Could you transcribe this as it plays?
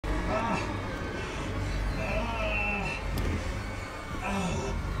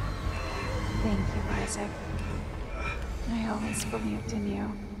Isaac. I always believed in you.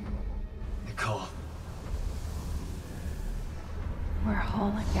 Nicole. We're whole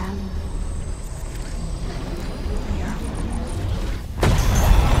again. We are whole.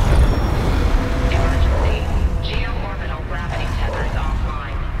 Emergency. Geoorbital gravity tethers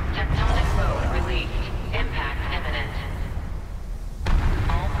offline. Tectonic load released. Impact imminent.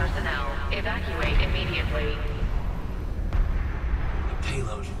 All personnel, evacuate immediately. The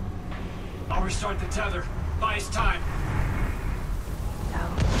payload. I'll restart the tether. Buy us time. No.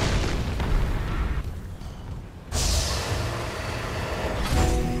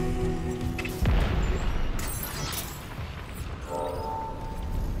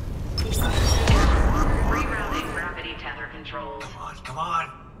 Rerouting gravity tether controls. Come on, come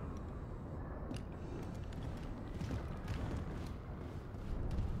on.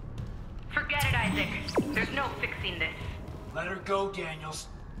 Forget it, Isaac. There's no fixing this. Let her go, Daniels.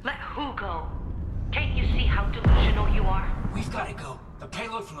 Let who go? Can't you see how delusional you are? We've got to go. The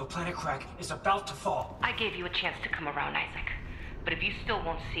payload from the planet Crack is about to fall. I gave you a chance to come around, Isaac. But if you still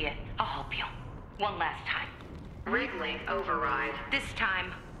won't see it, I'll help you. One last time. Rig override. This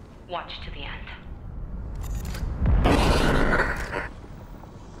time, watch to the end.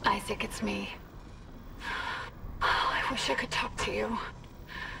 Isaac, it's me. Oh, I wish I could talk to you.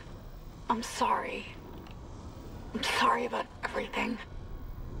 I'm sorry. I'm sorry about everything.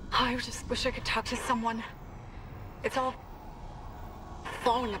 I just wish I could talk to someone. It's all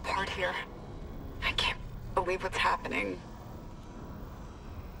falling apart here. I can't believe what's happening.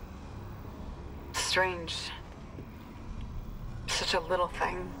 Strange. Such a little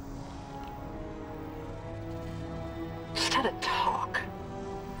thing. Just had a talk.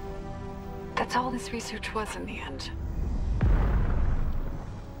 That's all this research was in the end.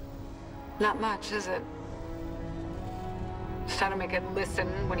 Not much, is it? Just had to make it listen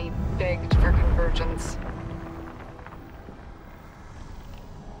when he begged for convergence.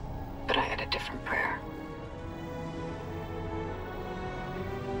 But I had a different prayer.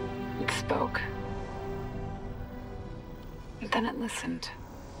 It spoke. And then it listened.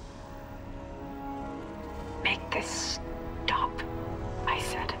 Make this stop, I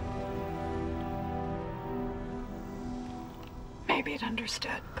said. Maybe it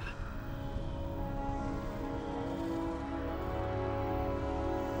understood, but...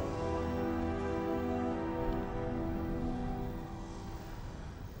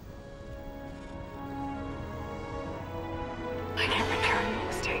 I can't return what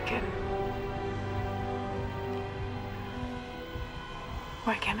was taken.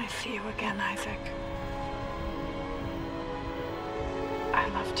 Why can't I see you again, Isaac? I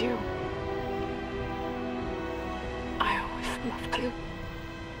loved you. I always loved you.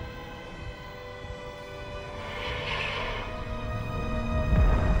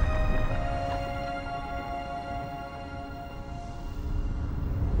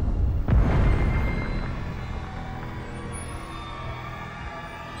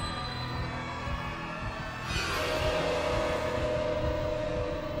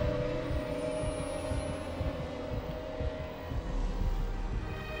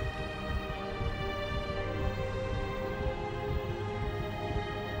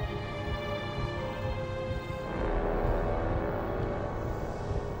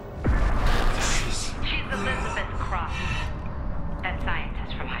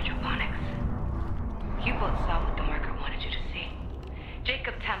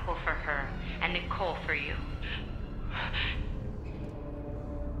 For her, and Nicole for you.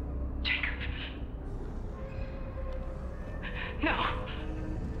 Jacob. No.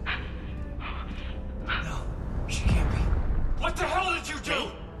 No, she can't be. What the hell did you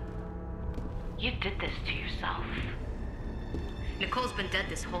do? You did this to yourself. Nicole's been dead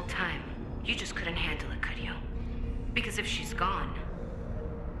this whole time. You just couldn't handle it, could you? Because if she's gone,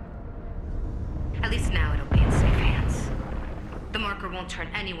 at least now it'll be in safe hands. The marker won't turn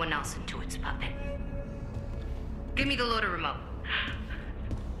anyone else into its puppet. Give me the loader remote.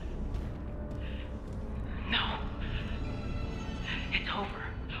 No. It's over.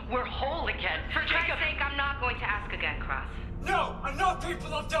 We're whole again. For Jacob's sake, I'm not going to ask again, Cross. No! Enough people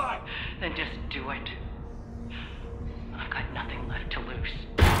have died! Then just do it. I've got nothing left to lose.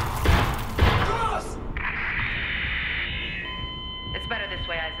 Cross! It's better this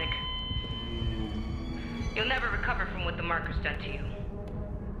way, Isaac. You'll never recover from what the marker's done to you.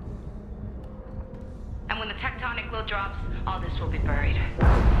 And when the tectonic load drops, all this will be buried.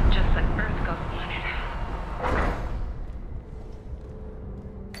 Just like Earth got wanted.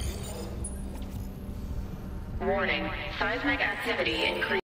 Warning. Seismic activity increased.